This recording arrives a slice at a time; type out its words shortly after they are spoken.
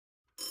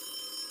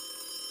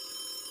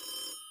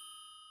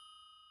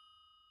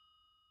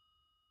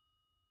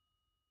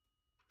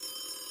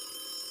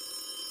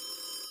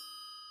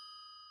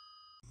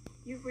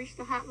You've reached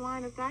the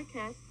hotline of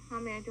Diecast. How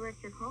may I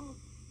direct your call?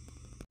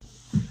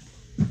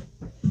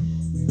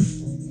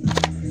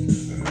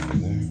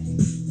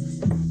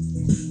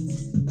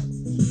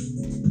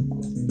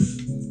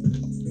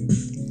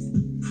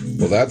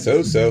 Well, that's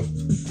so.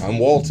 I'm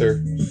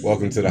Walter.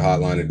 Welcome to the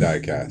hotline of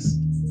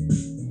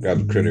Diecast. Grab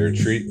a critter a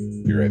treat.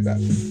 Be right back.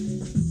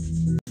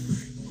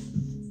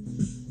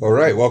 All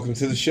right, welcome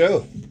to the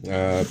show.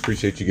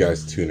 Appreciate you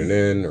guys tuning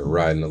in or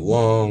riding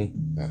along.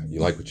 You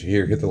like what you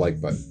hear, hit the like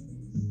button.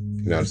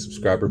 If you're not a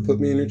subscriber, put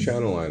me in your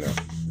channel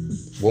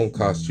lineup. Won't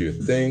cost you a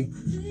thing.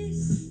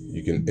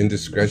 You can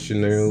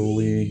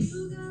indiscretionally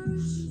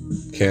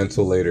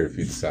cancel later if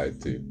you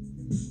decide to.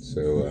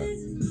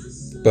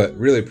 But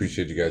really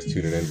appreciate you guys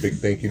tuning in. Big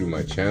thank you to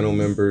my channel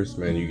members.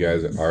 Man, you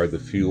guys are the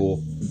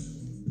fuel.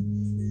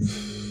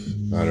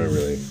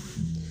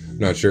 I'm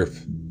not sure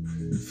if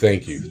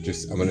thank you.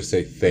 I'm going to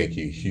say thank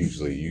you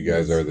hugely. You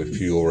guys are the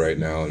fuel right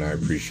now, and I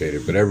appreciate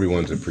it. But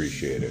everyone's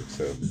appreciated.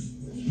 So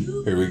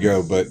here we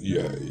go. But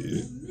yeah,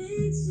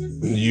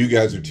 you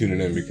guys are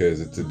tuning in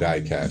because it's a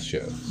Diecast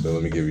show. So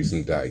let me give you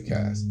some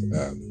Diecast.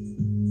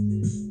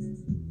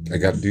 I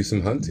got to do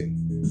some hunting.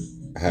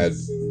 I had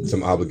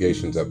some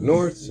obligations up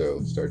north,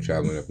 so start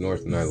traveling up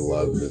north, and I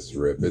love this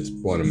rip. It's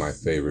one of my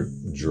favorite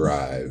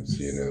drives,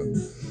 you know.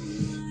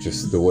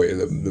 Just the way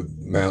the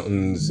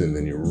mountains, and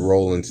then you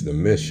roll into the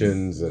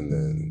missions, and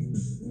then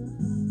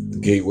the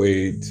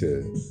gateway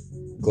to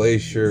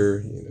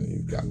Glacier. You know,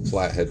 you've got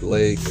Flathead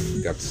Lake, and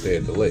you've got to stay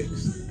at the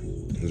lakes.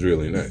 It was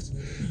really nice.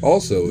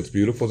 Also, what's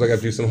beautiful is I got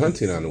to do some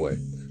hunting on the way.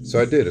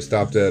 So I did. I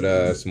stopped at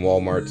some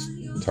Walmart's,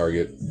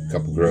 Target, a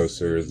couple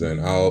grocers,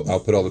 and I'll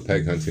put all the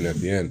peg hunting at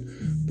the end.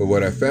 But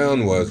what I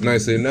found was,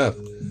 nicely enough,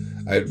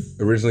 I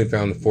originally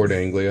found the Ford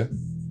Anglia.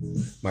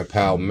 My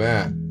pal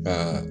Matt,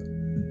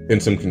 in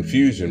some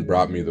confusion,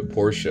 brought me the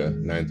Porsche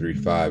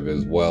 935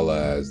 as well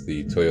as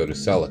the Toyota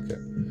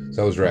Celica.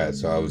 So I was rad.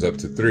 So I was up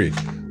to 3.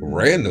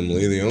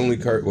 Randomly, the only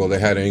car, well, they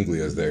had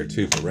Anglias there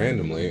too, but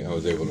randomly, I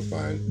was able to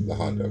find the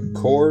Honda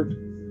Accord,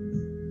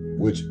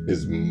 which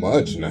is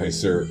much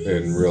nicer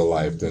in real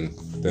life than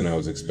I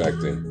was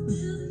expecting.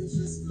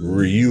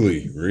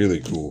 Really, really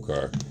cool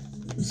car.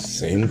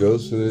 Same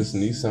goes for this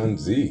Nissan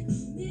Z.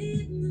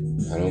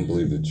 I don't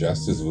believe the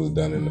justice was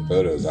done in the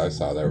photos I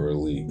saw that were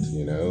leaked,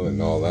 you know,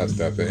 and all that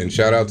stuff. And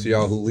shout out to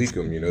y'all who leak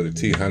them, you know, the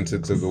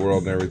T-Hunteds of the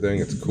world and everything.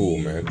 It's cool,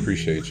 man.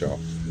 Appreciate y'all.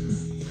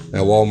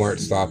 That Walmart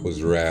stop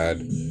was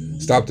rad.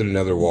 Stopped at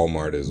another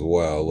Walmart as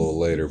well a little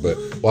later. But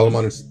while I'm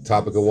on the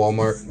topic of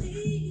Walmart,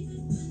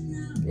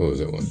 what was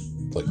it one?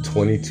 Like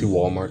 22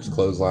 Walmarts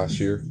closed last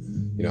year.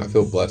 You know, I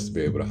feel blessed to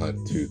be able to hunt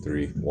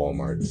 2-3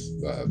 Walmarts.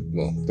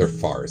 Well, they're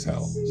far as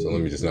hell. So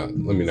let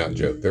me not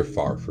joke. They're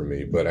far from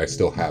me, but I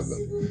still have them.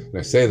 And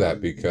I say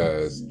that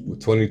because with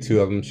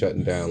 22 of them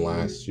shutting down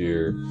last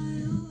year,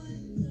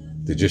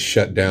 they just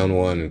shut down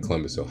one in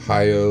Columbus,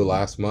 Ohio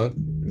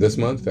this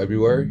month,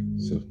 February.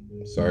 So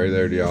sorry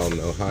there to y'all in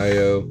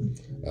Ohio.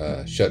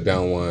 Shut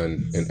down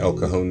one in El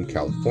Cajon,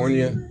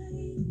 California.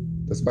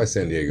 That's by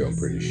San Diego, I'm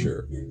pretty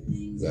sure.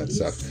 That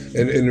sucks.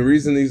 And the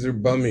reason these are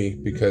bummy,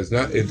 because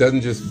it doesn't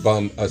just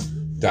bum us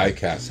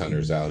Diecast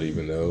hunters out,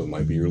 even though it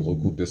might be your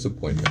local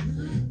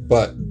disappointment.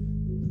 But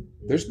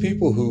there's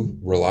people who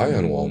rely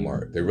on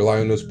Walmart. They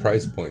rely on those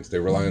price points. They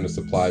rely on the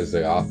supplies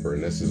they offer,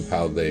 and this is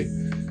how they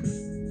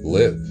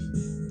live.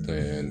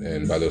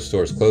 And by those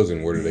stores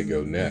closing, where do they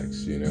go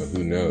next? You know,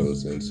 who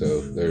knows? And so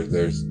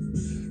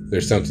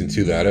there's something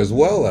to that, as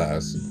well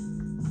as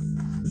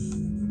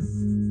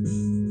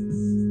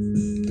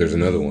there's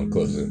another one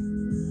closing.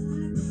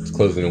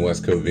 Closing in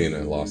West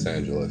Covina, Los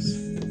Angeles,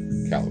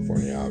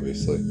 California,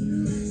 obviously.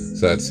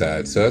 So that's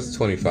sad. So that's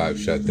 25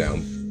 shut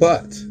down.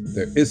 But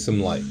there is some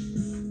light.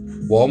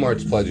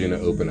 Walmart's pledging to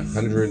open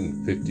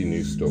 150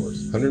 new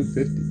stores.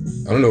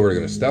 150. I don't know where we're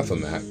going to stuff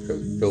them at,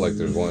 because I feel like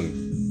there's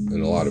one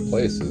in a lot of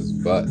places.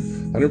 But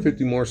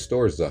 150 more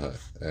stores to hunt.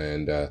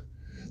 And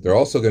they're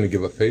also going to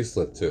give a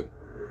facelift to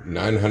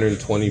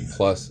 920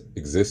 plus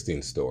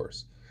existing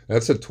stores.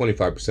 That's at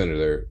 25% of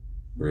their,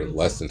 or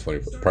less than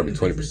 20, probably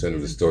 20%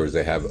 of the stores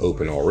they have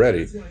open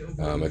already.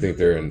 I think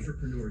they're in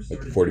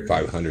like the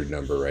 4,500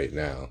 number right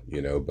now,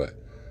 you know, but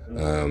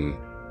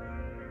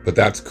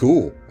that's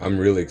cool. I'm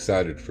really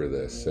excited for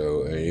this.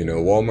 So, you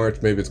know,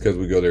 Walmart, maybe it's because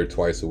we go there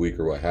twice a week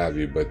or what have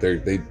you, but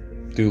they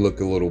do look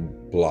a little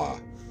blah.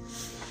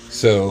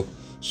 So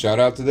shout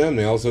out to them.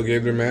 They also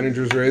gave their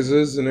managers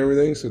raises and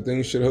everything, so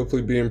things should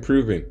hopefully be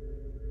improving.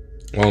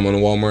 While I'm on a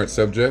Walmart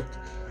subject,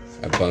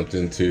 I bumped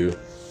into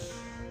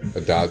a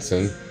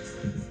Datsun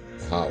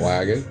hot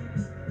wagon,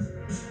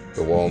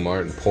 the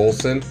Walmart in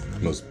Polson.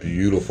 Most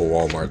beautiful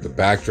Walmart. The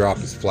backdrop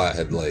is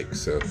Flathead Lake,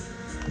 so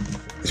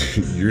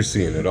you're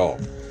seeing it all.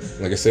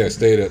 Like I say, I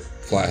stayed at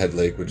Flathead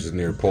Lake, which is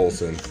near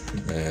Polson,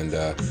 and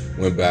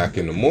went back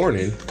in the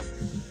morning,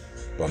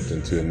 bumped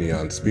into a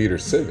neon speeder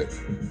Civic.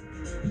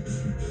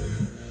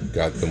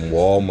 Got them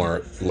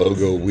Walmart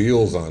logo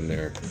wheels on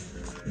there.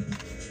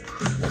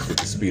 That's what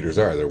the speeders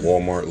are. They're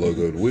Walmart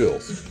logoed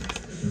wheels.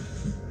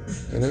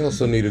 And I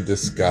also needed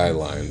this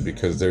skyline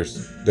because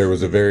there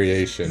was a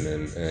variation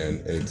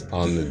and it's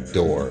on the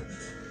door.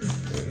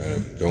 And I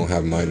don't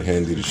have mine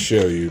handy to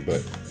show you,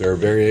 but there are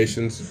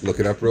variations. Look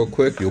it up real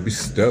quick. You'll be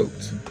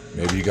stoked.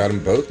 Maybe you got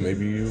them both.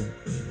 Maybe you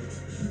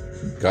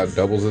got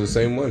doubles of the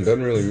same one.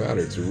 Doesn't really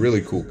matter. It's a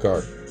really cool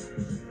car.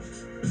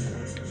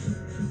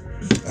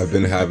 I've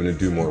been having to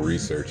do more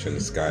research in the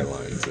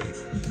skylines,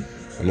 and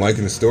I'm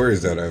liking the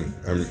stories that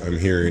I'm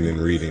hearing and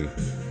reading.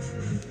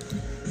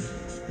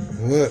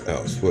 What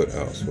else? What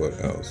else? What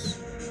else?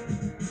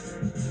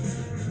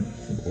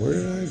 Where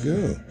did I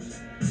go?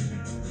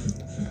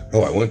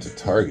 Oh, I went to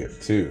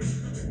Target too.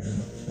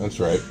 That's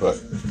right, but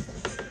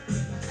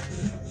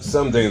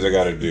some things I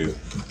gotta do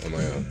on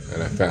my own.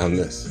 And I found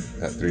this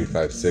at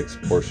 356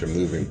 Porsche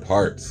Moving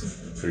Parts.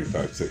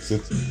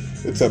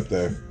 356. It's up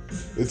there.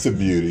 It's a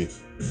beauty.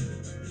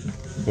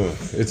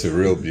 It's a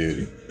real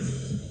beauty.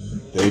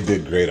 They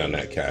did great on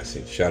that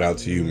casting. Shout out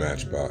to you,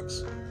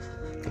 Matchbox.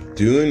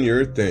 Doing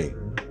your thing.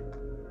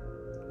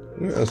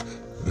 What else?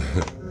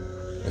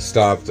 I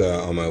stopped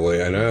on my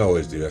way, and I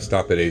always do. I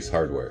stop at Ace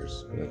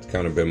Hardware's. That's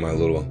kind of been my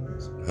little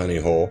honey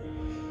hole.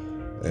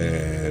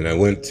 And I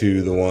went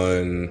to the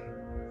one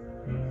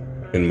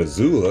in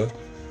Missoula,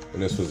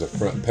 and this was a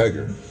front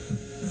pegger.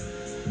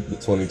 The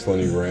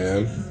 2020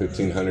 Ram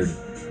 1500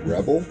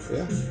 Rebel.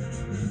 Yeah.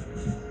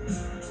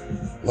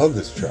 Love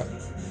this truck.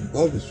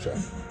 Love this truck.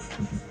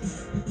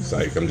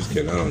 Psych, I'm just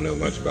kidding. I don't know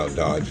much about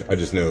Dodge. I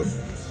just know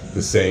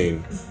the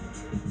saying,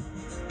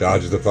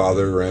 Dodge the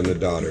father, Ram the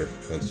daughter.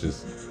 That's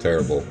just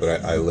terrible,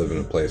 but I live in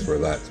a place where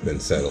that's been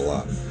said a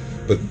lot.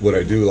 But what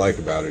I do like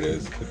about it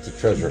is it's a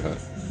treasure hunt.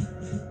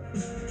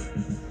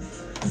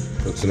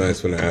 Looks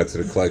nice when I add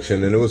to the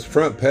collection, and it was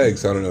front peg,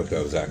 so I don't know if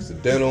that was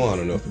accidental. I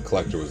don't know if the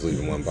collector was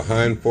leaving one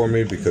behind for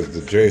me, because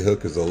the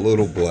J-hook is a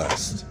little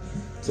blessed.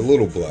 It's a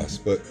little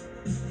blessed, but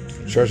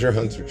treasure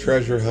hunts are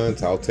treasure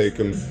hunts. I'll take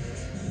them.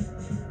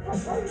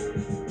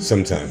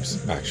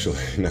 Sometimes, actually,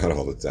 not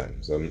all the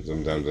time.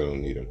 Sometimes I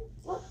don't need them.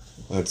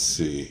 Let's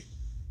see.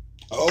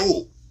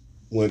 Oh,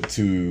 went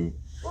to,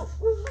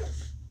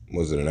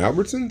 was it an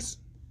Albertsons?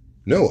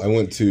 No, I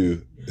went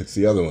to, it's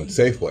the other one,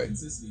 Safeway,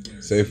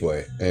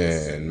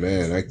 and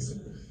man,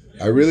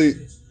 I really,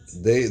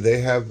 they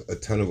have a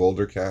ton of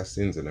older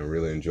castings, and I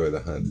really enjoy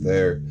the hunt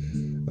there.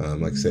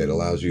 Like I say, it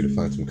allows you to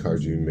find some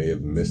cars you may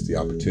have missed the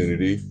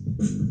opportunity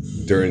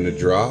during the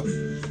drop.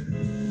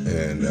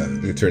 And let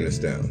me turn this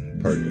down,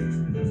 pardon me.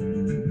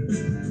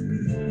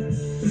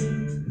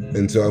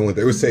 And so I went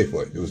there. It was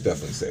Safeway. It was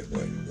definitely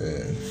Safeway,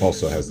 and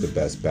also has the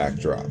best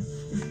backdrop.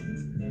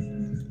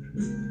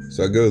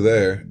 So I go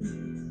there,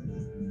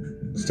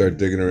 start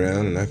digging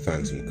around, and I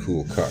find some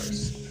cool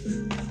cars.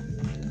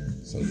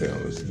 Something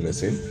I was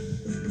missing.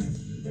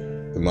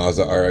 The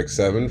Mazda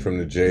RX-7 from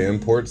the J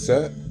Import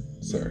set.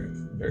 Sorry,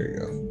 there you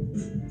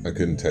go. I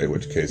couldn't tell you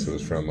which case it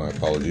was from. My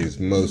apologies.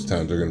 Most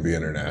times they're going to be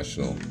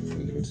international.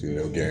 And you can see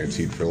no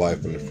guaranteed for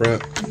life in the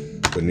front,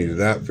 but needed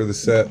that for the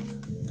set.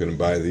 Gonna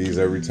buy these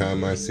every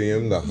time I see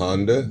them. The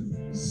Honda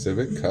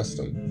Civic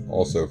Custom,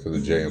 also for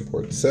the J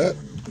Import set.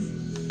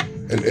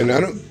 And I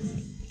don't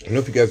know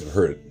if you guys have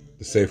heard it.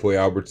 The Safeway,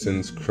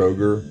 Albertsons,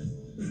 Kroger,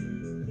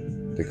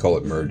 they call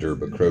it merger,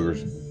 but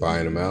Kroger's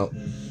buying them out,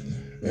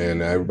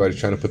 and everybody's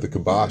trying to put the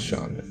kibosh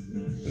on it.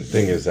 And the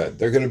thing is that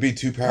they're gonna be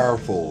too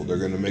powerful. They're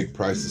gonna make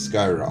prices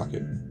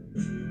skyrocket.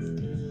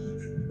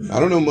 I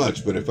don't know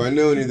much, but if I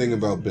know anything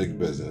about big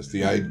business,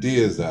 the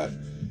idea is that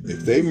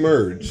if they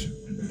merge,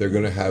 they're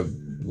gonna have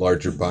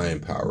larger buying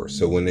power.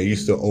 So when they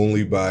used to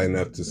only buy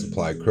enough to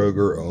supply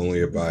Kroger, or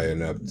only buy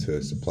enough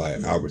to supply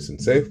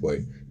Albertsons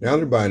Safeway, now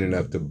they're buying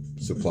enough to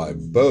supply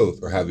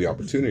both, or have the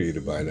opportunity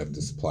to buy enough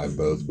to supply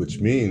both, which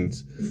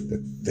means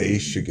that they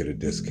should get a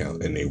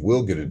discount, and they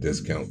will get a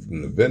discount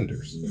from the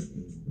vendors.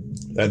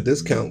 That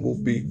discount will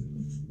be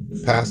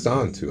passed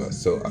on to us.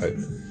 So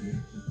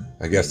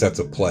I guess that's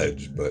a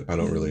pledge, but I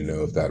don't really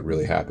know if that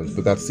really happens.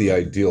 But that's the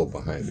ideal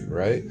behind it,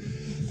 right?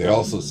 They're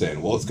also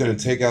saying, well, it's going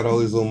to take out all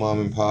these little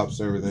mom and pops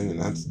and everything, and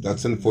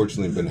that's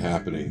unfortunately been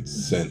happening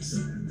since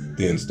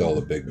the install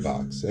of big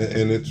box,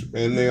 and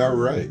they are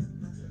right.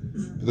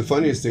 But the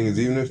funniest thing is,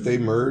 even if they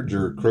merge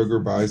or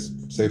Kroger buys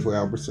Safeway,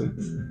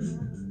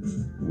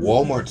 Albertson,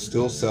 Walmart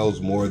still sells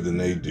more than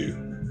they do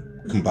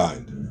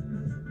combined.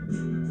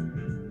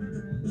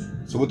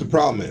 So what the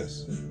problem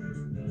is,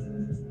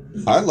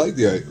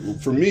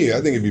 for me,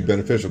 I think it'd be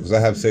beneficial, because I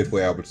have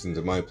Safeway, Albertsons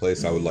at my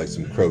place. I would like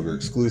some Kroger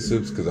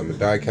exclusives because I'm a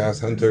Diecast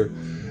hunter,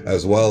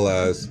 as well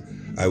as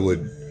I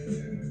would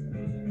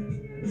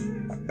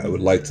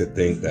like to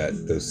think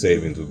that those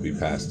savings would be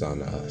passed on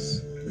to us.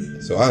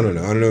 So I don't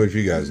know if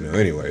you guys know.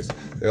 Anyways,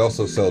 they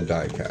also sell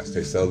Diecast.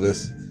 They sell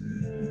this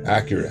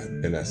Acura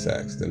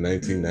NSX, the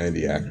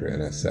 1990 Acura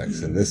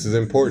NSX, and this is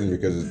important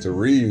because it's a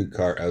Ryu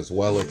car, as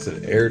well as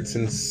an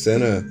Ayrton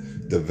Senna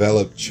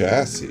developed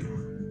chassis.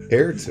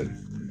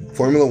 Ayrton.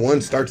 Formula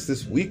One starts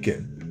this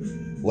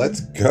weekend.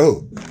 Let's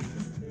go.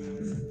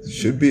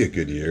 Should be a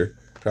good year.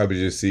 Probably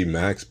just see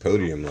Max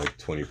podium like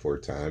 24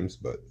 times,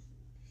 but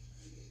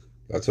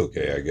that's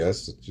okay, I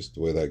guess. It's just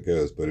the way that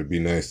goes. But it'd be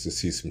nice to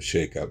see some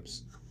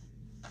shakeups.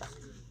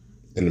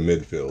 in the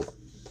midfield.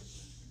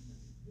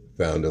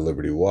 Found a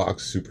Liberty Walk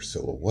Super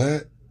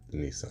Silhouette, the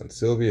Nissan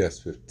Sylvia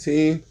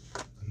S15.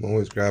 I'm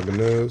always grabbing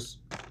those.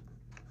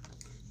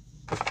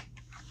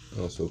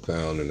 Also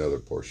found another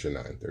Porsche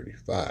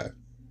 935,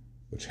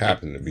 which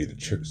happened to be the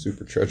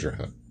Super Treasure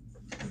Hunt.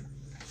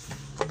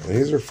 And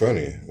these are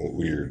funny,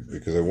 weird,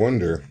 because I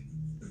wonder,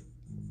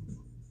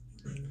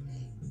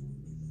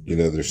 you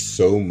know, there's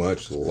so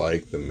much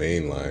like the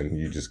main line.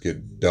 You just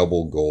get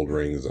double gold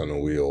rings on a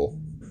wheel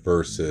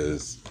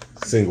versus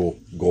single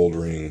gold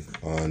ring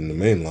on the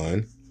main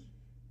line.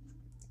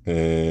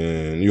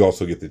 And you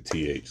also get the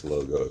TH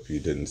logo if you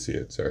didn't see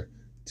it, sir.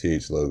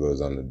 TH logo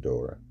is on the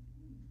door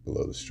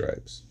below the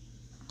stripes.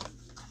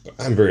 But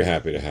I'm very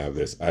happy to have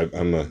this.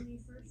 I'm a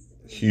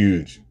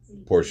huge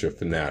Porsche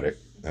fanatic,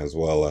 as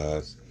well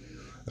as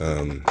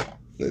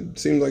it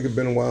seemed like it'd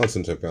been a while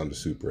since I found a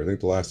Super. I think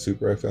the last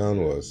Super I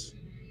found was,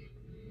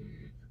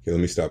 okay,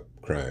 let me stop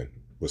crying,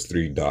 was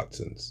 3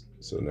 Datsuns.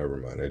 So never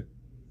mind.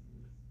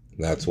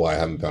 That's why I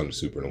haven't found a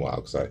Super in a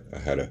while, because I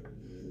had a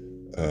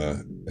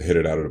hit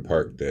it out of the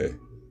park day.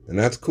 And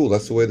that's cool.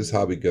 That's the way this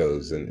hobby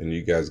goes. And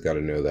you guys got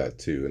to know that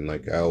too. And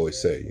like I always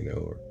say, you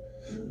know,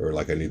 or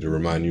like I need to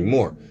remind you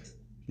more,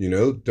 you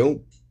know,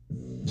 don't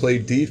play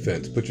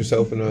defense. Put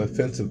yourself in an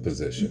offensive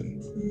position.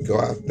 Go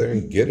out there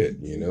and get it,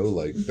 you know,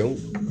 like don't,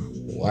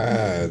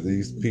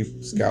 these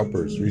people,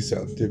 scalpers,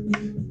 resell.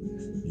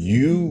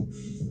 You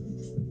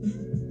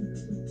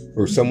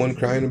or someone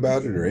crying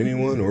about it, or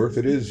anyone, or if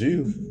it is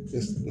you,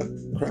 just not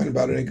crying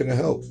about it ain't going to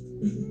help.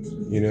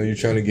 You know, you're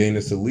trying to gain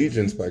this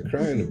allegiance by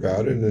crying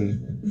about it, and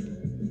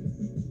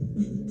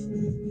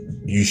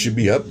you should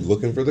be up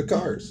looking for the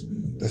cars.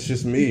 That's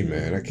just me,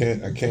 man. I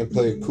can't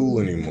play it cool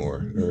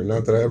anymore. Or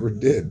not that I ever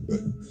did, but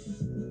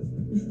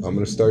I'm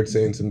going to start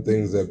saying some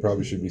things that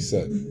probably should be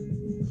said.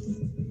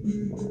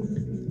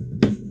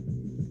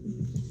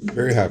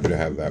 Very happy to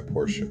have that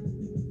Porsche.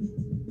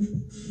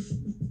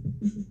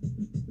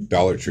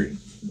 Dollar Tree.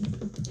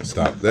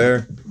 Stopped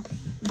there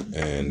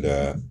and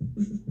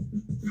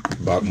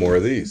bought more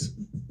of these.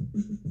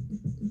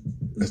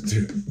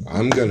 Dude,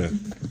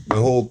 my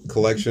whole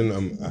collection,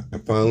 I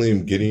finally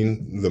am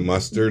getting the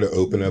muster to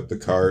open up the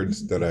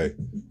cards that I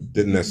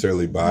didn't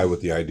necessarily buy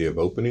with the idea of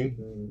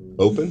open,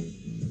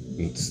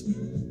 and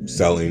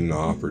selling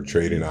off or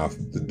trading off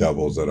the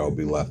doubles that I'll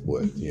be left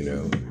with, you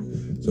know.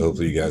 So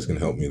hopefully you guys can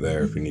help me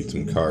there if you need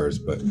some cars.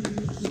 But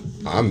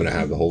I'm going to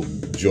have the whole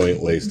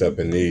joint laced up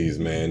in these,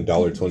 man.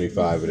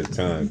 $1.25 at a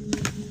time.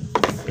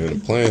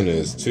 And the plan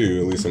is,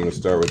 too, at least I'm going to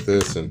start with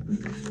this, and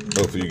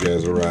hopefully you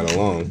guys will ride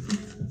along.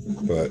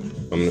 But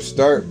I'm going to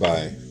start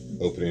by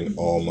opening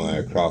all my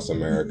Across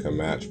America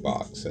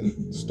Matchbox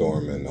and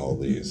Storm and all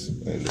these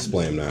and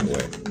display them that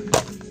way.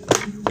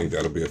 I think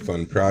that'll be a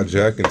fun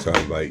project, and so I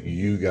invite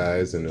you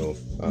guys, and it'll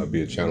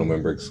be a channel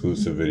member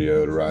exclusive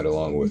video to ride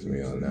along with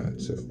me on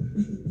that. So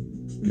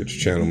get your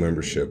channel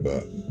membership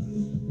up.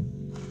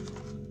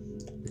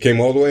 I came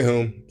all the way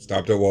home,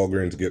 stopped at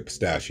Walgreens to get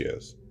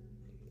pistachios.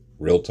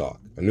 Real talk.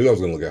 I knew I was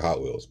going to look at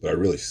Hot Wheels, but I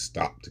really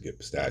stopped to get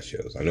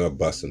pistachios. I know I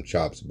bust some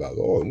chops about,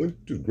 I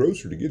went to the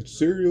grocery to get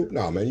cereal.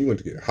 Nah, man, you went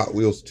to get Hot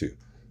Wheels too.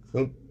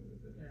 Don't.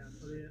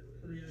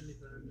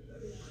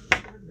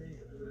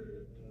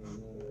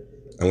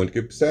 I went to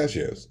get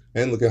pistachios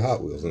and look at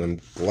Hot Wheels, and I'm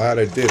glad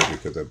I did,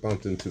 because I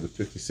bumped into the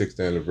 56th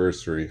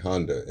anniversary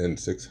Honda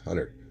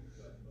N600.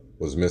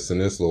 Was missing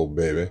this little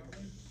baby.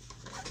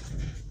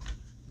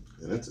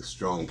 And it's a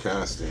strong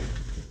casting.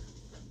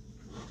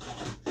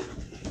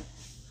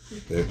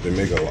 They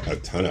make a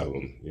ton of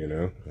them, you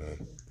know.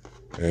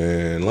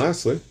 And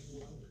lastly,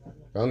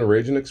 found a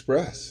Raging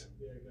Express.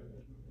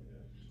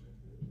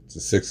 It's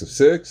a 6 of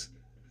 6.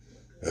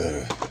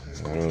 I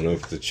don't know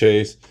if it's a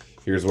chase.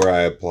 Here's where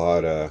I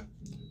applaud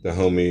the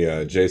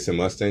homie Jason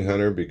Mustang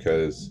Hunter,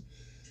 because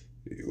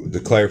to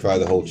clarify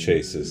the whole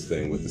chases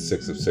thing with the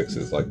 6 of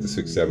 6s, like the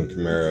 6.7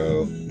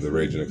 Camaro, the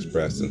Raging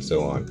Express, and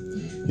so on.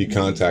 He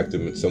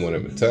contacted someone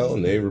at Mattel,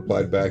 and they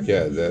replied back,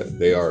 yeah, that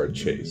they are a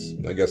chase.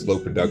 I guess low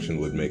production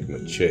would make them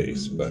a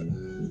chase, but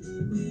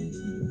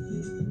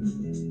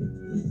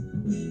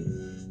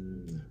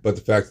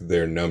the fact that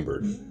they're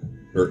numbered,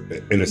 or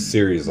in a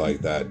series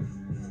like that,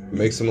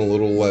 makes them a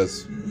little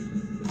less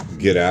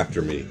get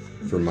after me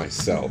for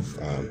myself.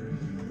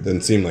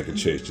 Doesn't seem like a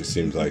chase, just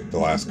seems like the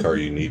last car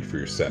you need for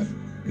your set,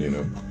 you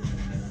know.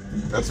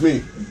 That's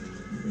me.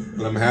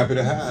 But I'm happy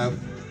to have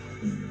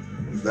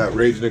that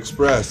Raging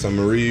Express. I'm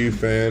a Ryu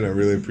fan. I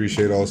really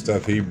appreciate all the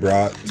stuff he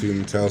brought to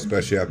Mattel,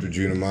 especially after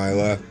June and Mai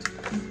left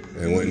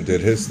and went and did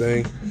his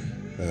thing.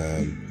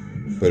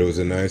 But it was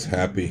a nice,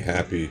 happy,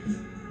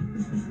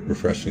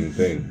 refreshing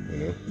thing, you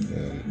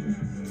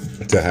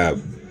know, to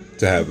have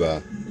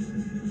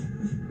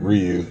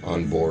Ryu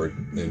on board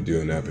and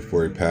doing that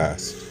before he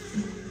passed.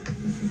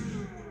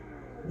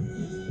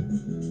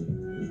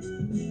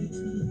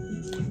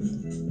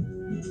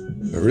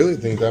 I really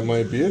think that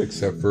might be it,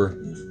 except for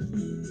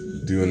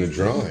doing a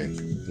drawing.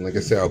 And like I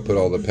said, I'll put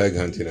all the peg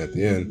hunting at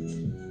the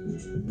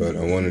end, but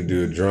I want to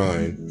do a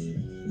drawing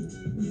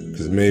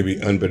because maybe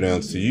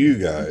unbeknownst to you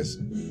guys,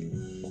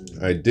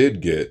 I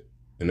did get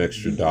an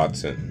extra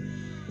Dotson.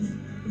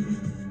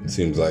 It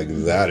seems like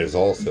that is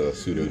also a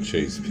pseudo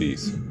chase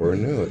piece. Or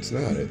no, it's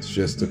not. It's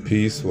just a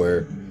piece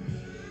where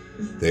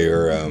they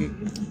are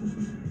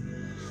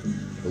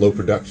low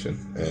production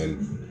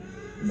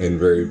and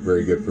very,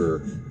 very good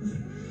for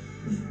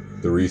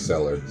the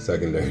reseller,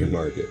 secondary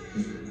market.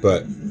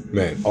 But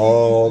man,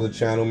 all the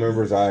channel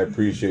members, I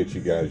appreciate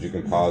you guys. You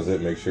can pause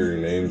it, make sure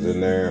your name's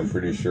in there. I'm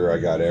pretty sure I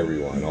got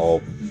everyone,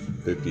 all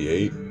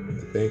 58, I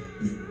think.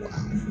 Wow.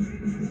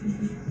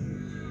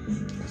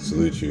 I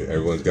salute you.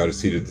 Everyone's got a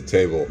seat at the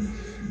table.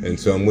 And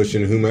so I'm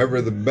wishing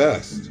whomever the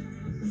best.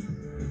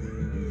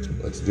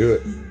 Let's do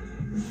it.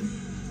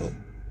 Oh.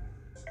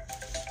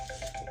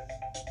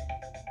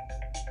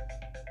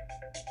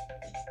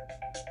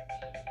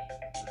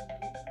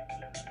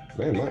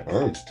 Man, my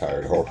arm's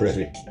tired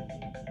already.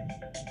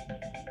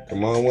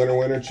 Come on, winner,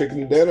 winner,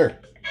 chicken dinner.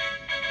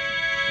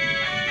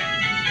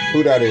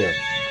 Food out of here.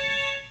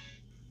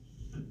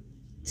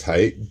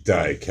 Tight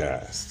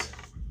Diecast.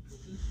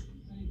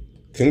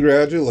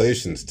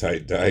 Congratulations,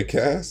 Tight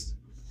Diecast.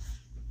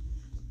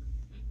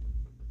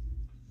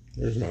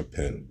 Where's my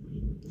pen?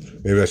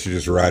 Maybe I should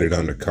just write it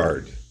on the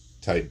card.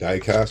 Tight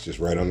Diecast, just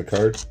write on the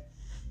card.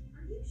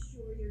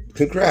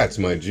 Congrats,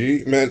 my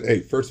G. Man, hey,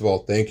 first of all,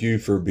 thank you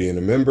for being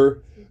a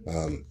member.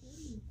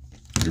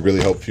 You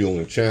really help fueling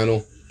the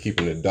channel,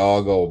 keeping the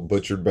dog all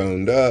butchered,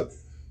 boned up.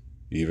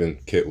 Even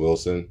Kit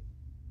Wilson.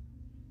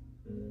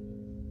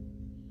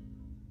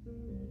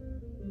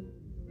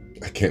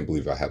 I can't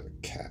believe I have a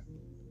cat.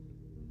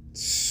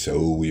 It's so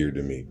weird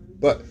to me.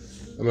 But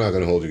I'm not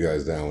going to hold you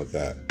guys down with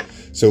that.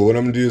 So what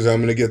I'm going to do is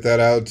I'm going to get that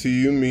out to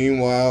you.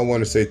 Meanwhile, I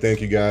want to say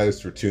thank you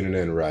guys for tuning in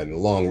and riding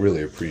along.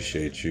 Really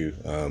appreciate you.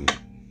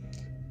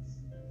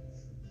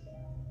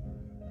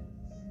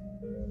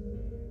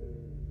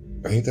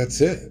 I think that's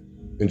it.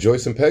 Enjoy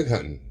some peg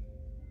hunting.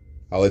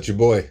 I'll let you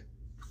boy.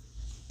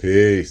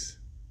 Peace.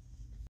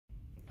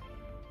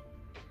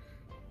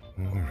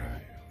 All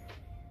right.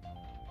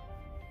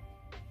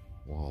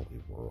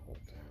 Wally World.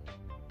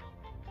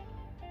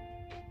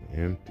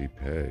 Empty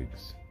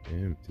pegs.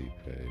 Empty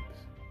pegs.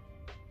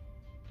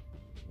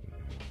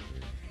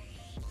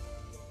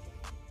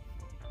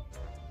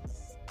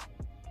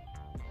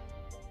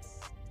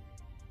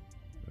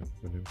 That's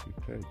an empty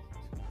peg.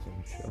 It's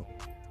on the shelf.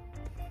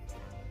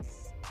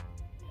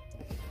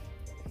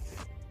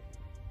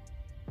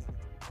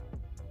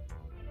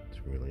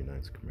 Really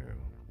nice Camaro.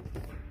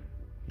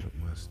 It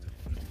must.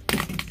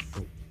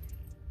 Oh.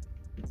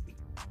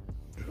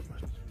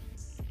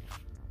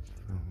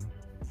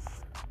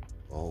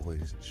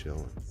 Always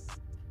chilling.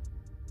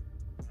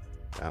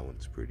 That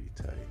one's pretty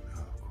tight. Oh,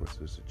 of course,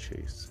 there's a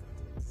chase.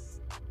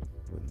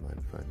 Wouldn't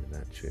mind finding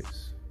that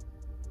chase.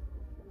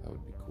 That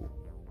would be cool.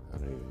 I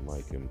don't even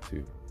like him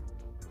too.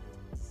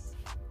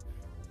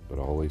 But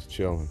always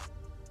chilling.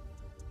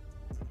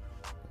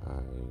 I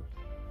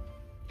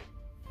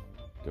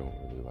don't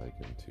really like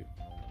him too.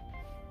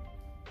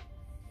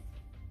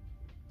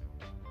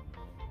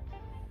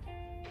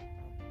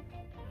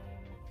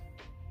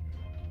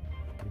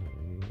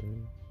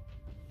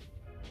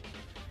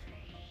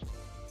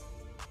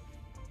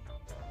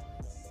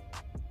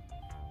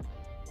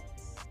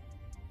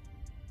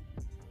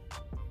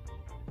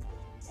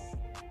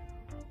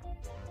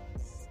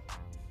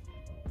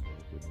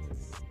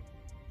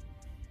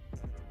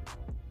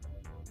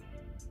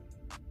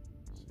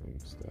 Same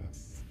stuff.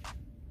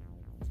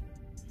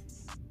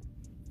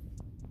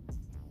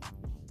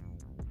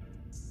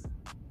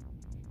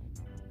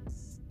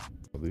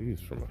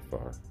 These from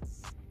afar.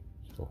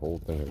 Just a whole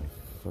thing of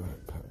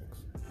 5 packs.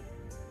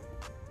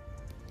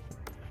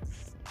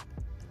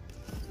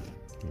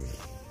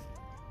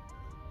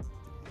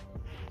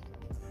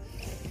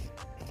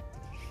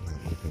 Not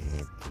looking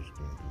like there's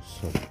going to be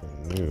something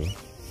new.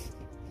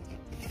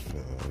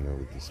 No, I know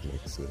what this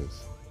mix is.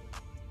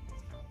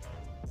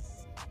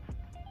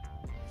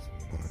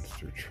 Some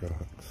monster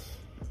trucks.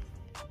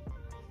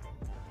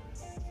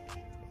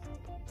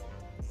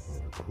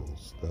 Other cool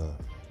stuff.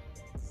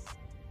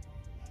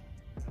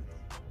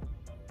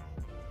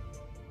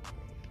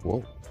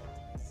 Whoa,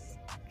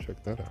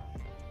 check that out.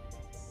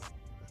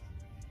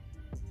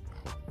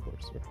 Oh, of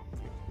course,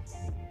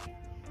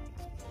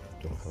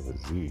 don't have a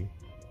Z.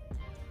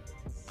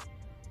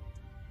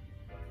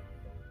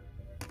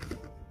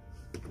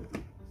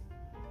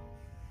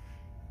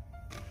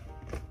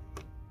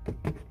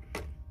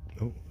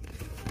 Oh,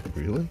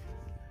 really?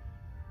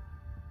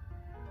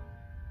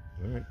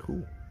 All right,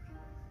 cool.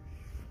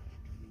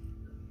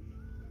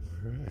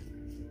 All right.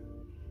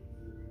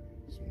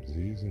 Some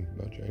Z's and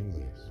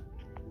Bojangles.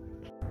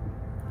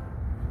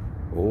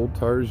 Old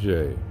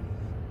Target.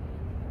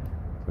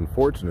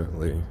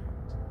 Unfortunately,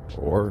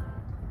 or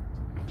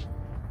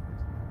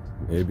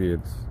maybe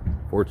it's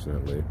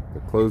fortunately,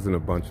 they're closing a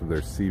bunch of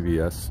their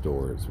CVS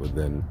stores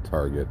within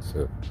Target.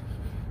 So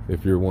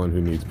if you're one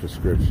who needs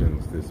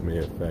prescriptions, this may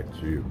affect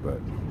you,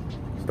 but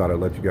just thought I'd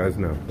let you guys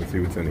know. Let's see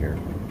what's in here.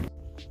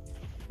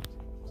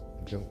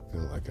 I don't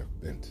feel like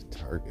I've been to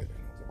Target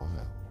in a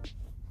while.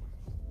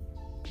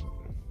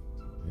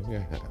 Maybe I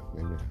have,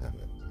 maybe I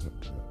haven't. I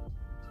don't know.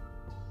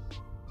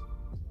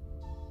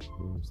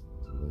 Here's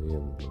the lay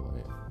of the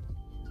land.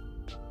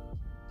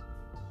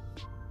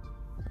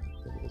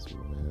 That thing is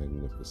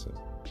magnificent.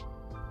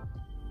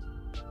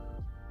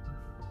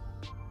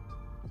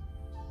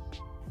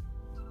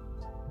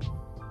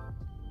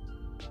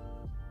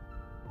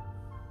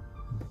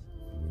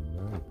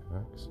 Nine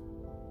packs.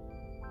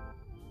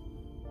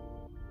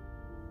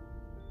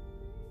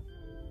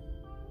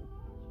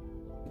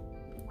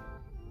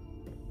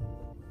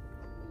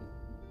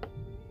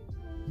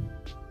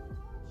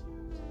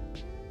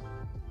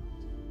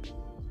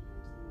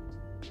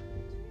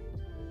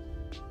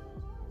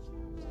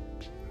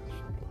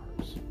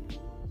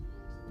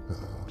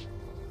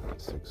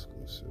 It's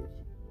exclusive.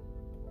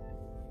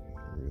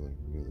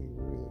 Really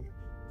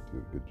do a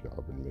good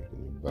job in making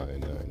you buy a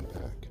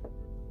 9-pack.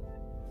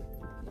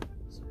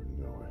 So you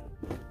know I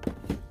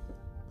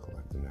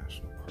collect the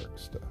national park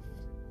stuff.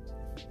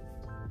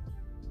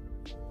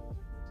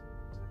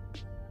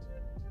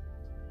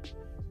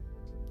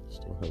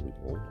 Still have the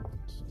old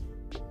ones.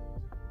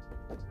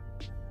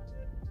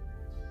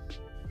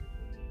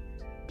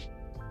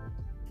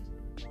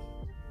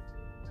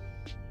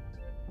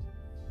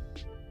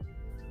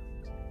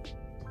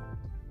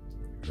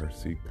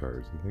 RC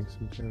cars, I think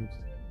sometimes.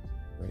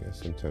 I guess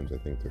sometimes I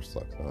think they're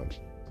slept on.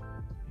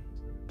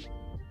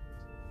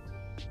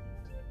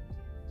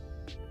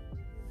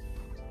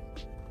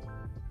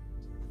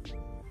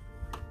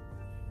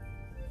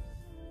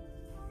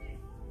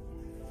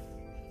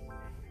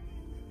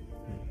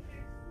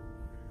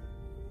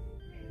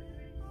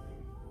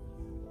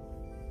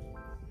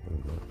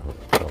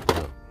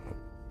 Oh,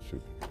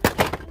 shoot.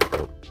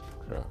 Oh,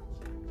 crap.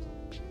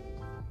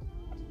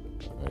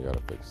 I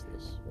gotta fix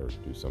this, or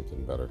do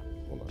something better.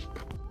 Hold on.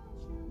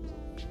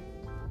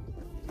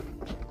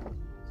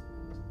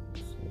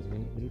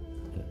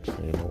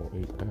 Same old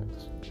 8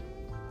 packs.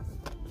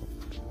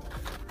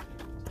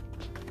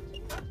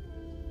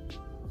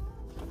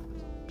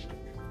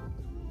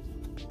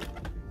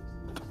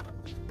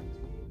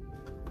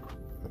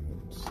 I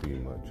don't see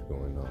much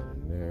going on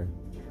in there.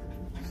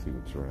 See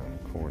what's around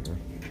the corner.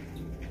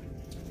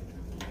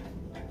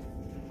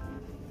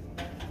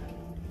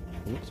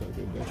 Looks like I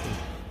definitely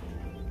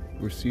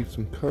received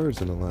some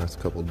cars in the last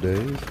couple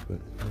days, but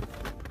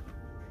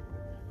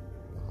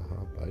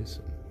Baja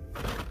Bison.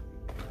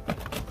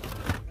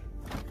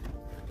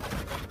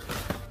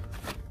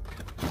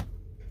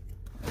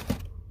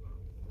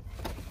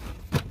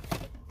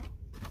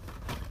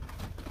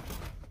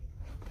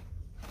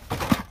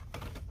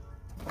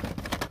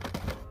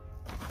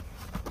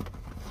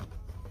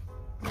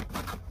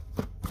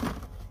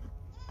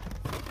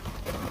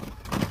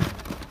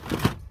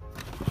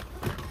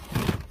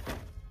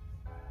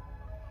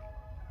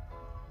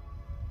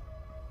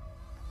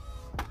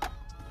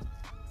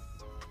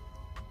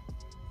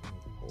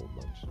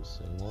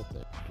 Same old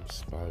thing. We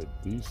spotted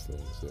these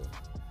things though.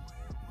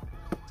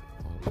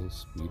 Auto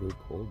speeder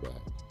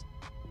pullback.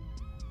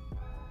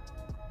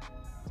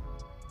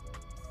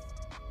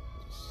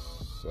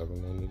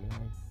 $7.99.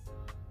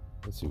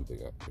 Let's see what they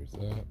got. There's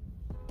that.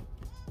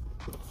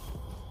 Oh,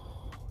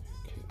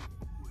 you're kidding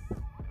me.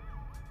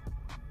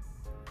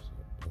 There's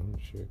that bone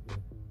shaker.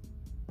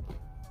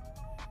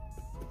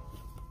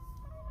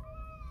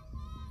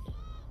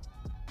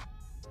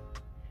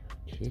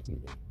 You're kidding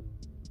me.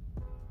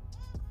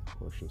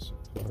 Porsche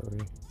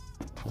Safari.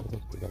 Oh,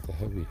 look, they got the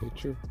heavy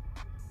hitcher.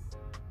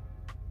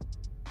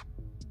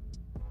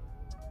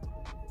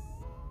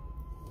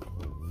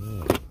 Oh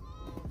man.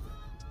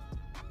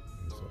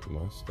 There's that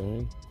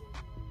Mustang.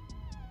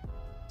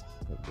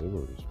 That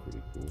livery's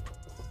pretty cool.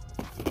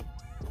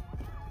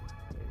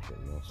 There's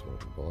that Mustang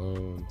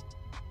blown.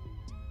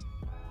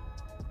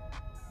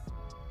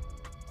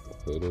 The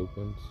hood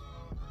opens.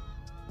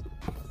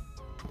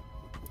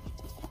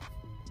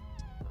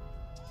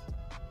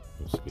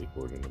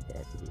 Skateboard in the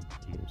back of the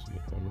GMC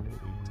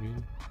Effeminate EV.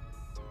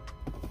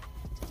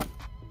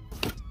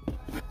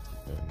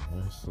 And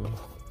lastly,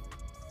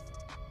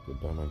 the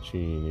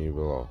Damascene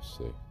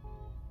Veloce.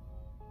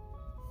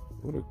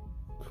 What a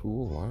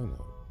cool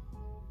lineup.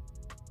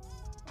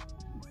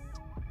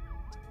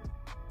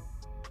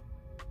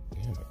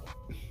 Damn it.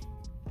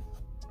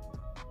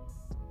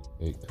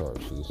 8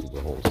 cars, so this is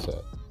the whole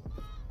set.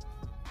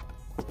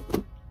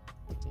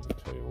 I'll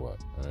tell you what,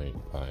 I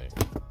ain't buying.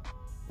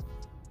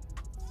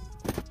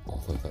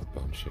 Although that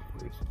bone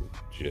shaker is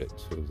legit,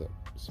 so is that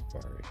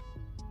Safari.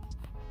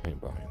 I ain't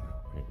buying that.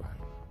 I ain't buying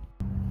that.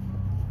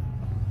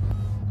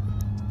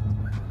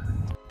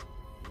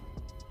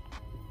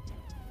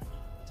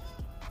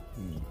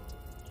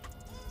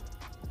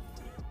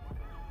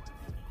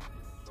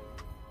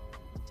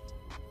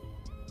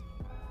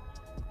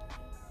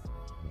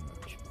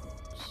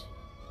 Matchbox.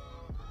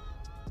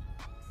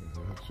 And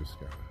that's just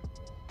got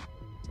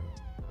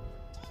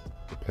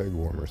the peg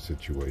warmer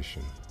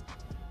situation.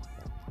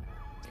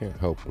 Can't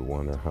help but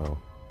wonder how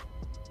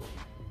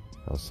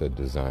said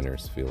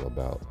designers feel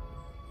about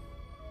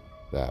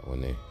that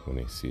when they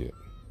see it.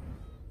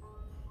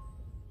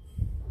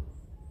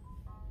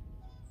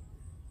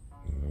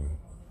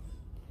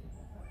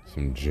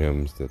 Some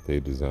gems that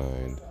they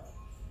designed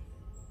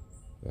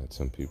that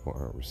some people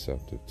aren't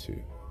receptive to.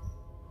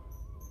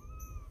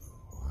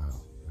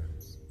 Wow,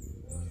 that's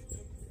lovely.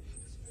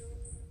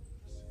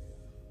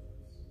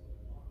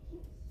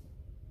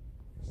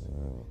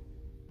 Wow.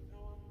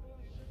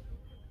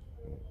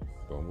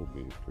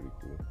 Bumblebee is pretty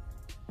cool.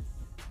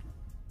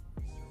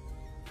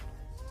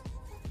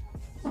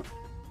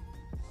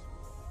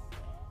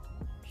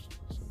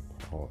 Some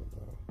pollen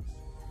though.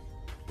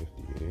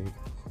 58.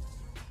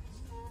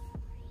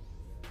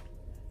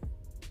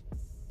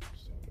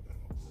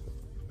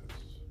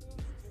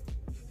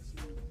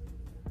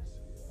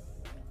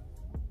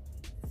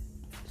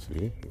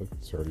 See, look,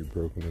 it's already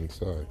broken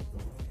inside.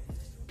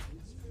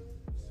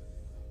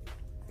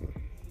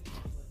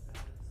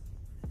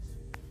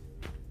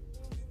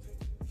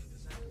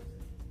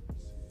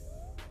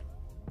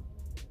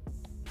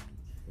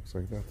 Looks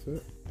like that's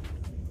it.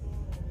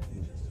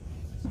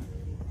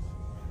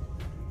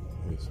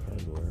 This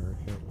hardware, I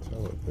can't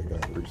tell if they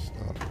got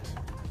restocked.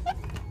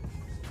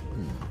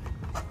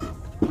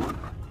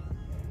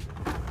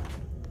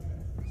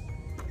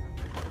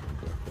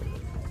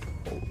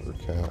 Older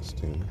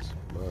castings,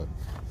 but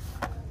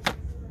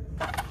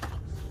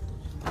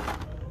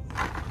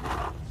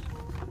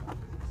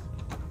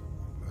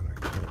I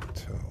can't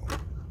tell.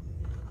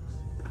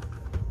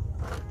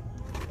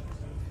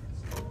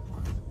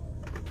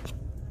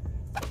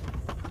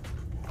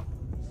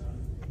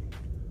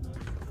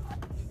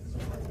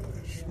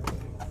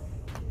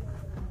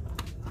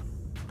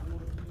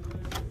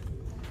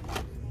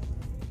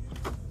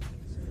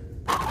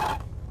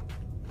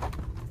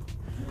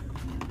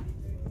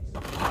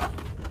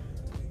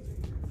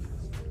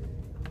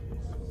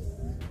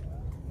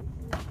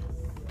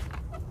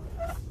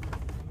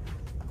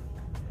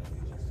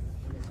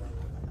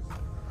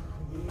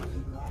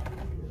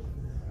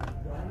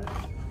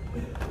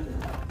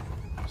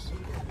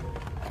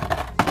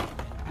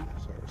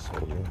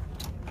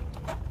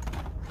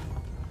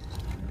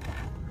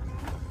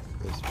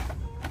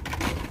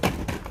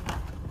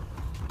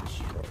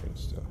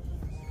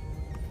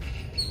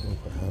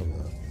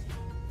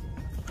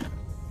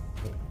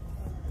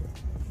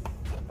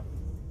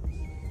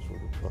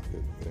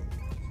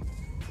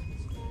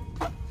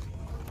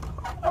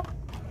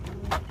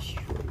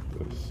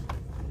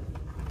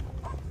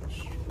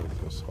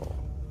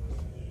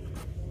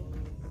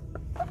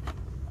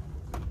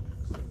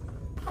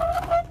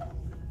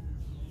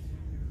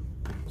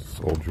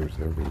 Soldiers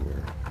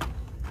everywhere.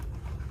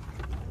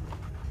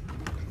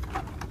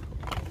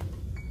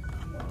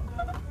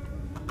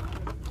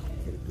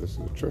 This is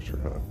a treasure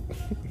hunt.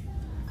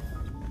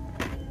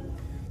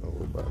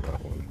 We'll buy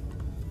that one.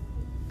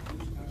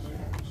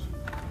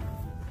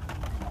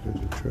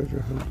 There's a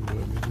treasure hunt.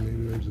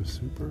 Maybe there's a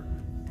super.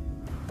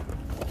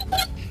 I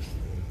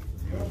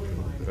don't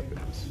know what that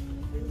is.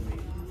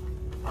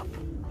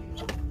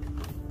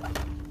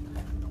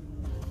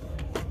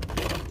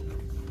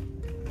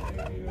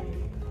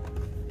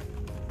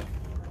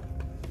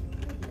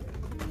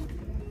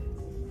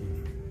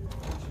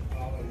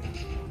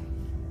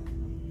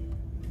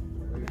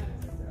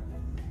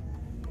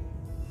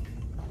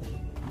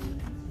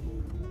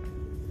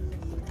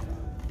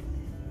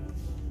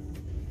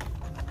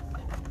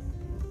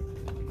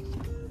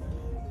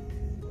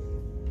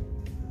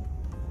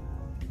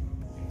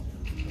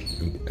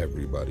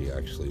 Everybody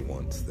actually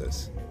wants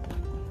this.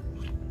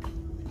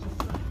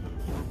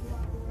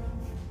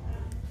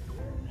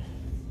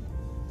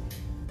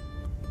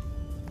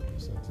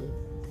 So that's it.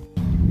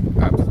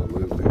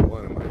 Absolutely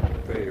one of my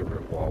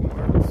favorite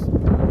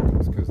Walmarts.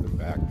 It's because the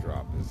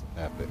backdrop is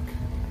epic.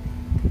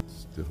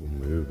 It's still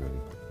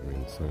moving. I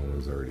mean, someone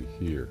was already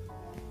here.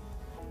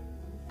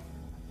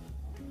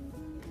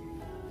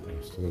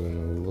 I'm still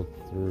gonna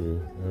look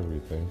through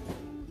everything.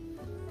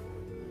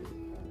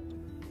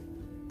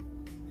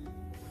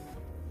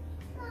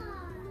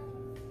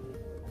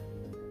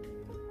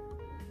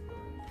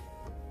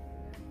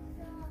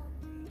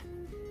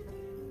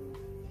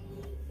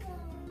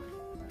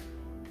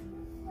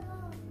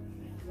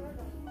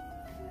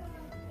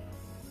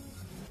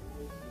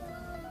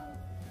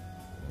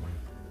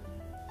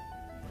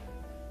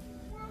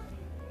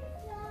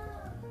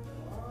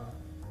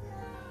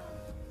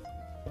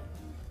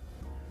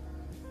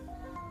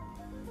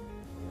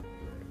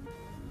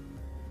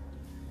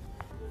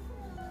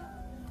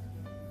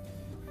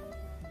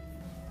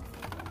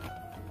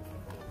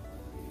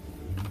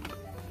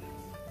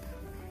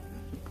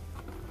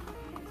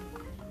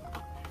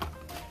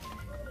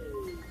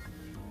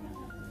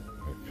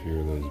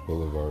 Here, those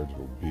boulevards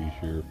will be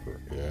here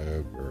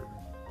forever.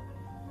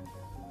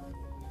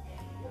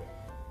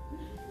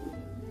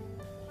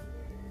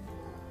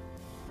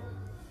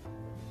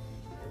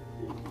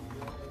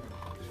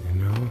 You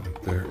know,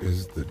 there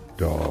is the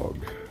dog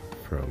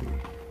from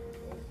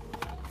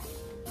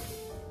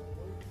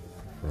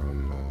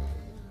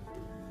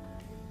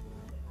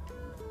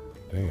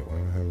dang it, why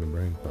am I having a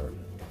brain fart?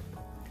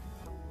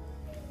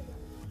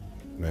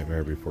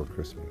 Nightmare Before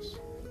Christmas.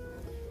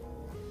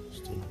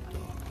 Still a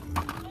dog.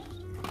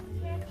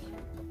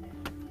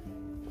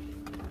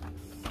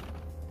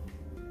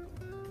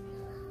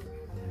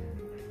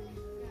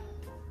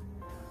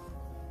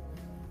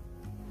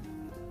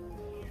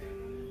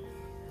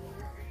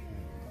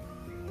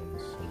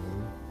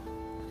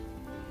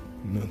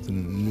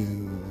 Nothing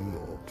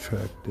new.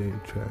 Track day,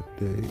 and track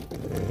day.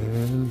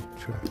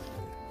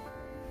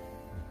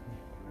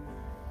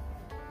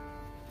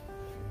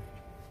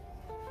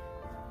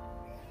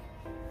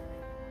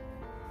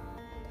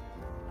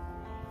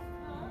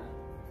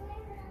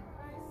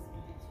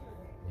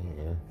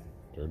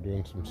 They're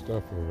doing some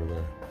stuff over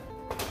there.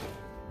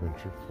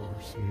 Venture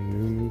Force, any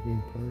new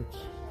moving parts?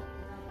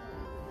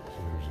 So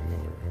there's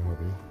another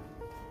Audi.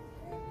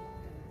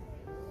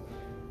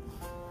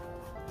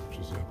 Which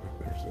is epic.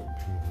 There's that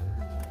Beamer.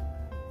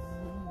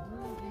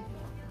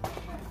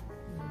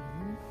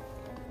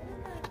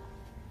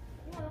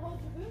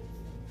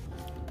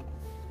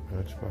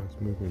 Matchbox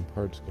moving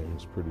parts game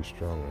is pretty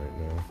strong right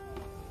now.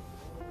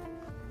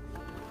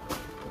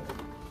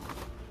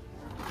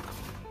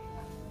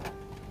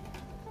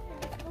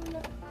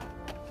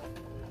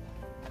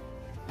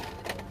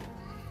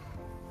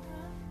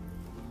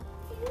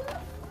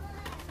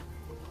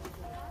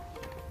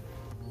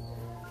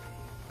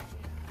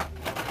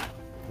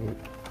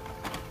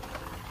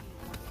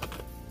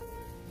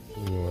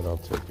 You know what? I'll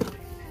take it.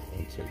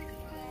 I'll take it.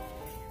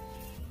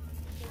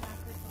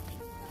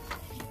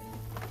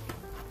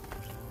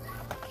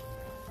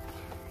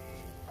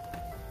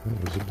 Oh,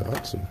 there's a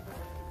Datsun.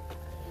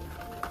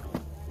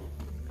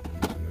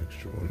 There's an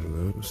extra one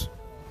of those.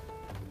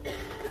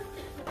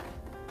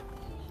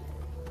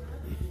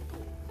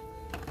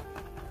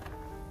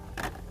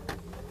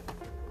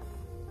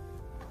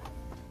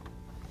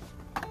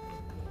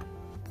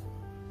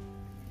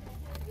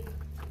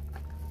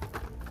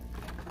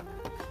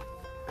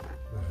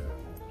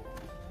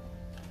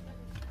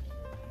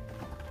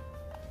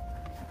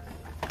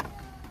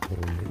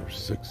 Number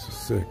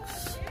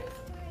 66.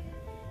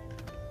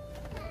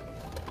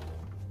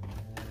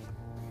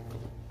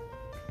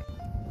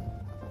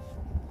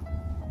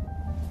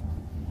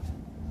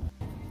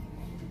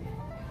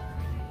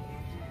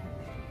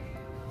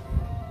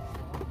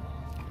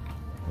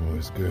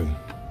 Always good.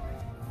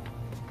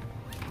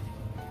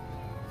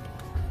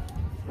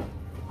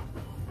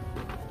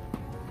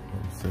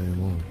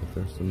 Same one, but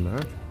there's some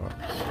Matchbox.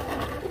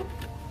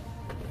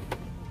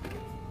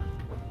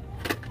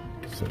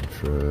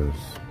 Centras.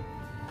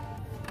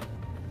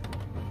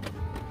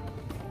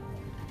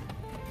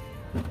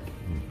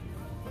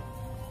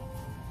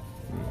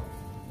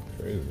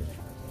 Crazy.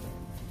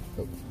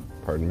 Oh,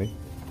 pardon me.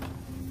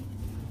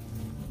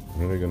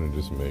 When are they gonna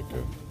just make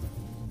a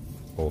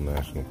whole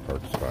National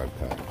Parks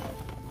 5-pack?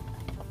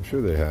 I'm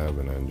sure they have,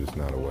 and I'm just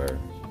not aware.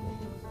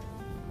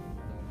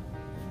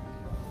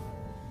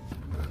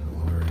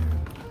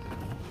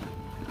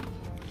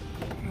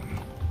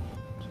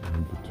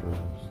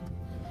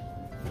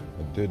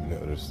 I did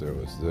notice there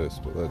was this,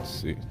 but let's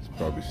see. It's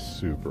probably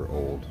super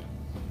old.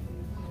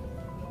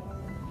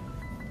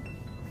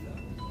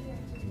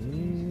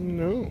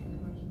 No.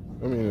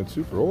 I mean, it's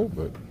super old,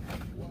 but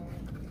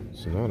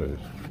it's not as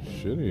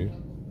shitty.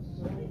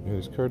 Yeah,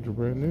 these cards are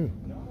brand new.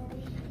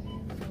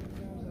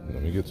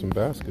 Let me get some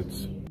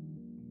baskets.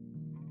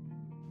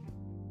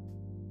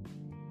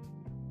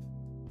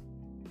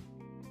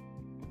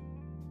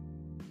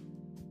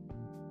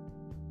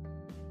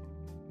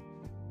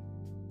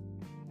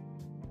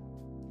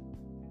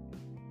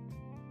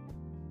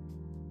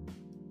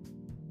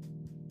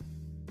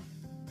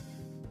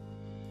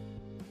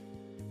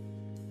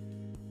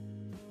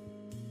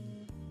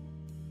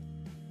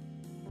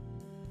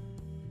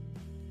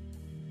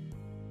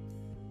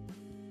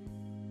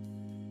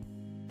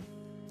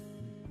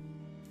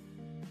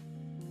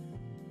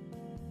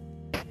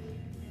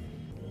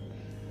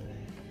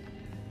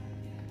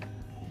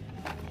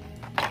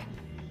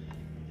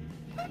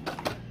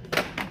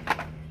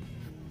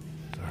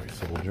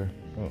 Soldier.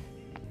 Oh.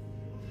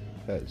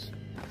 Pez.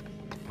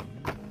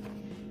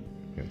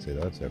 Can't say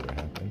that's ever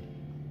happened.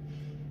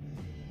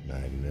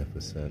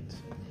 Magnificent.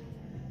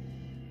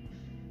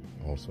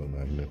 Also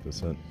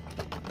magnificent.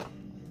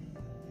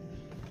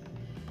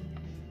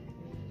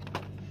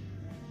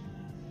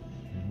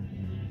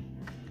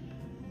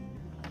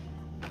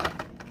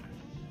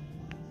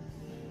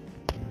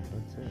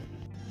 That's it.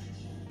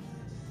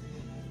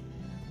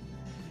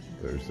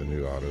 There's the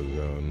new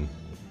AutoZone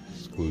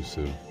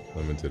exclusive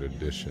limited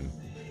edition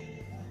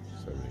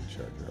 70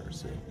 Charger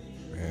RC.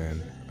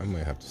 Man, I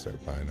might have to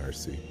start buying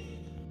RC.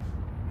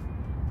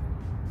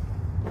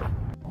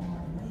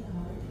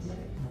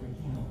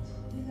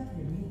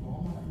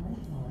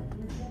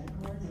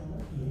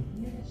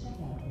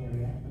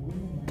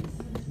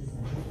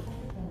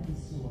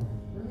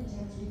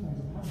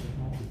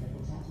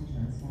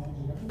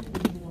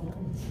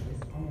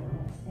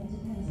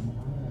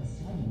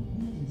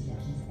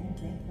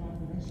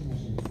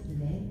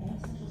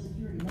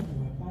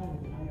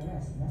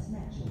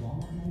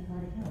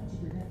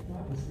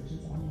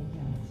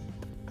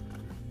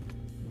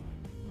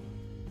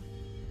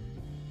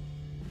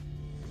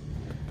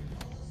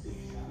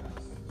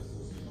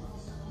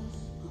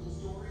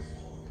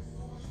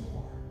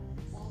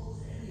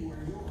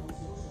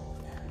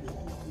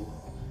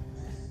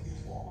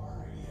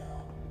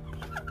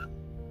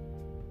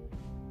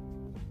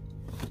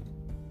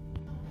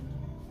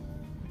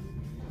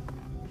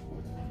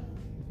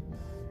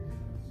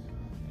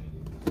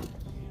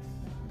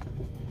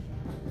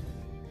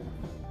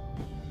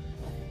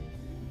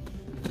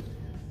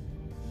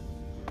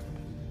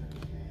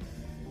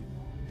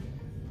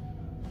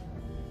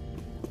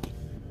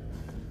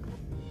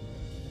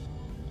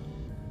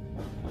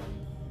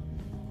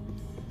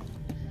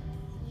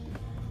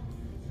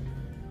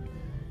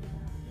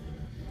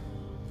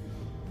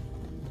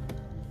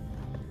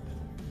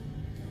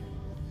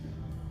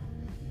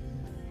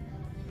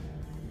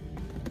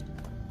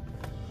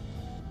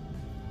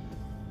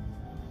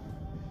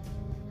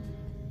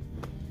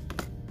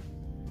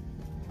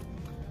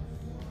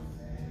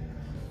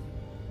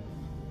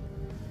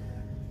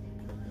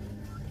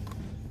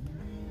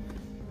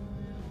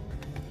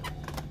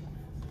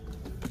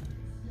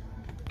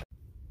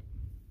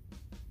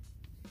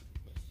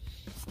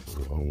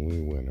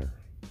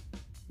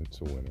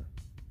 That's a winner.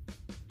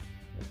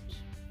 Oops.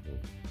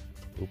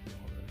 Open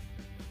already.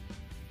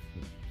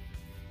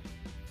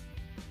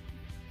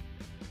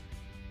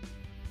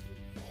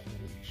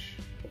 Holy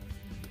shit.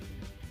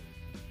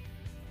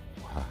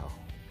 Wow.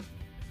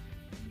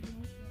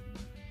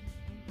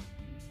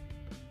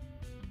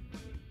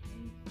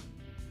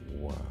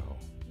 Wow.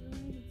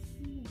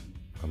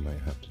 I might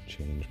have to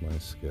change my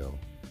scale.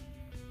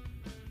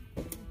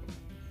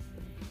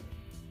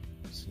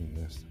 Seen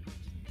this?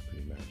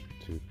 Pretty magic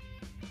too.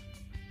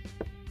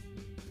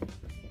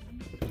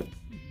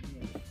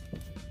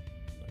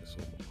 Nice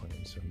little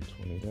McLaren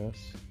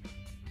 720S.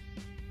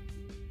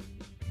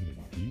 And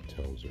the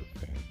details are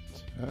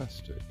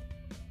fantastic.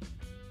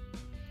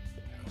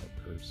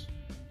 Calipers.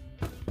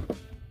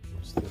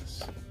 What's this?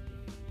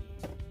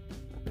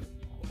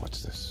 What's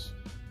this?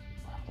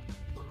 Wow,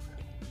 look at that.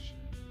 Holy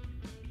shit.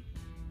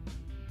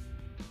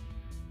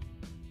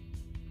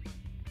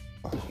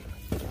 Oh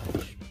my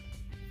gosh.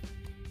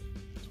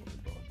 20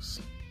 bucks.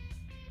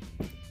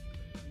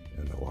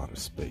 And a lot of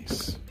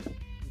space.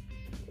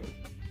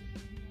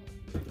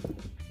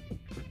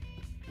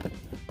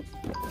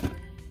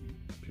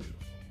 Beautiful.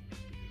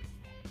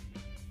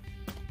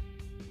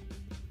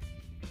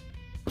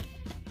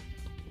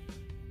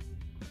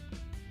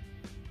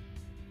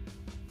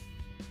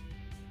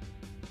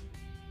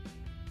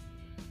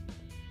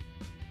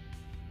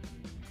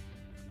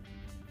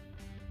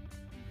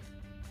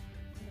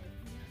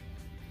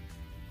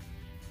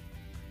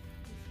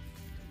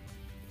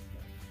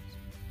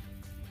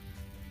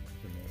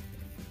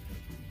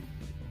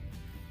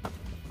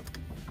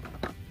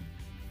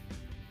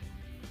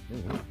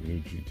 Oh, new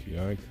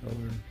GTI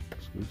color,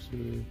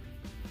 exclusive.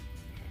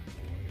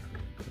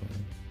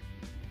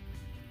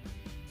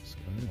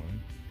 Skyline.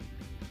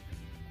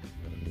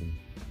 Got a new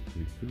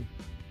V2.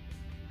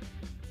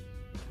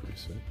 Pretty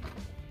sick.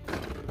 Look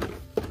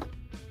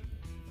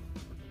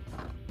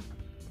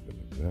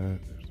at that.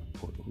 There's a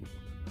port. Ooh,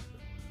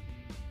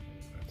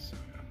 that's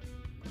wow.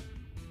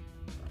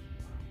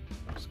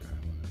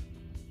 Skyline.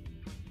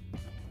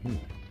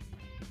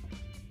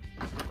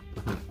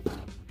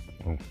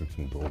 Oh, there's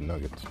some gold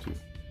nuggets too.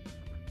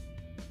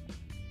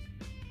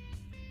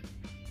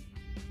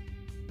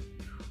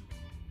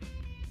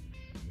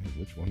 Man,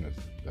 which one is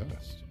the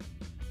best?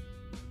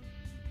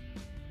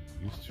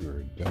 These two are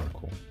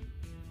identical.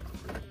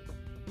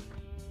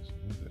 So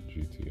there's that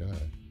GTI.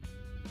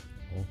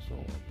 Also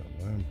like a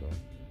Lambo.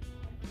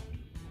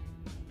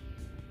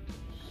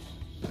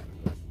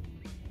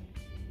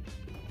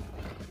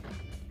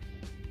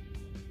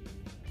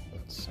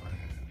 That's cyan.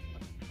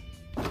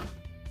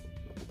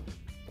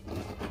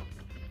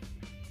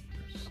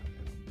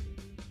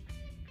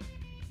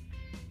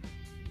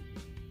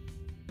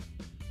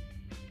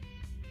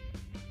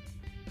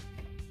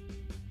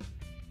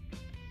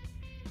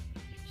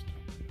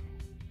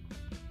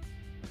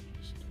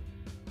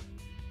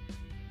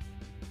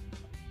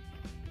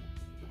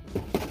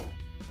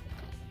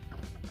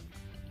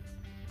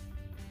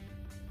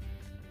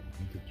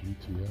 The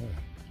GTI.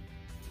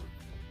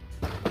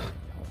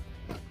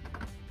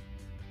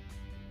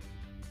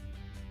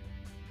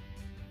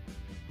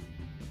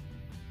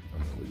 I'm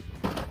gonna leave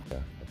them.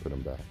 Yeah, I put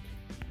them back.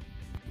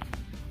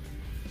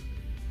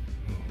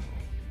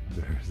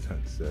 There's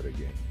that set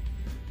again.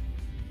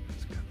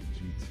 It's got the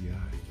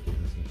GTI. It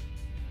doesn't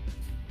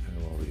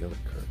have all the other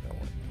cars. I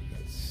want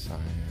that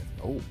cyan.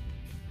 Oh.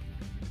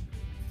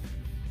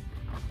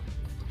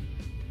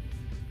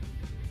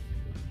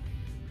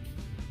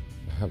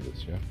 I have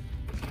this, yeah.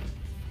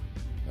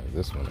 I have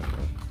this one, I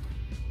know.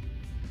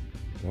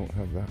 Don't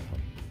have that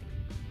one.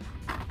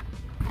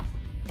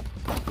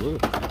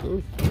 Good,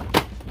 good.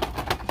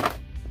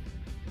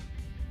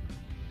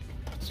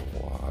 That's a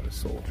lot of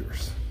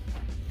soldiers.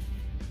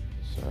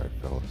 Sorry,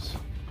 fellas.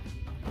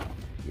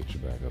 Get you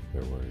back up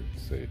there where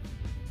it's safe.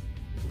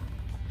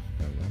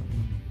 Have that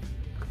one.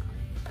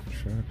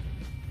 Check.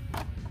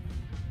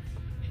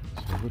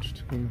 So which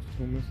two am I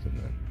still missing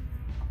then?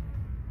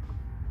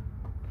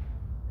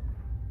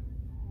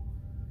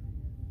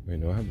 Wait,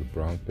 no, I have the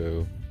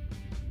Bronco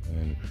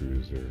and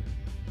Cruiser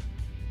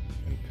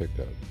and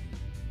pickup.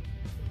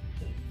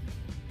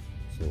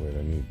 So wait,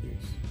 I need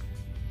these.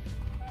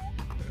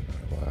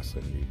 And last I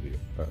need the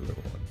other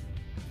one,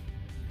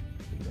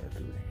 the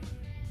Mercury.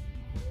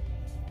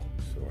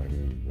 So I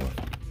need one.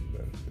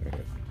 Then dang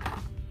it. I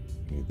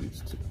need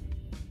these two.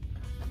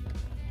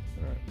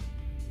 Alright.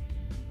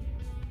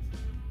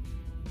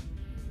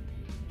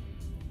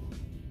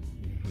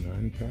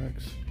 9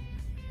 packs.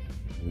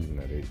 Leaving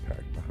that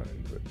 8-pack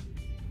behind, but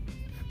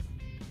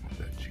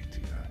that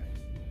GTI.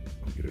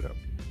 I'll get it up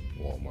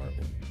Walmart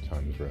when the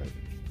time is right.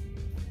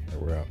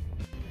 Alright, we're out.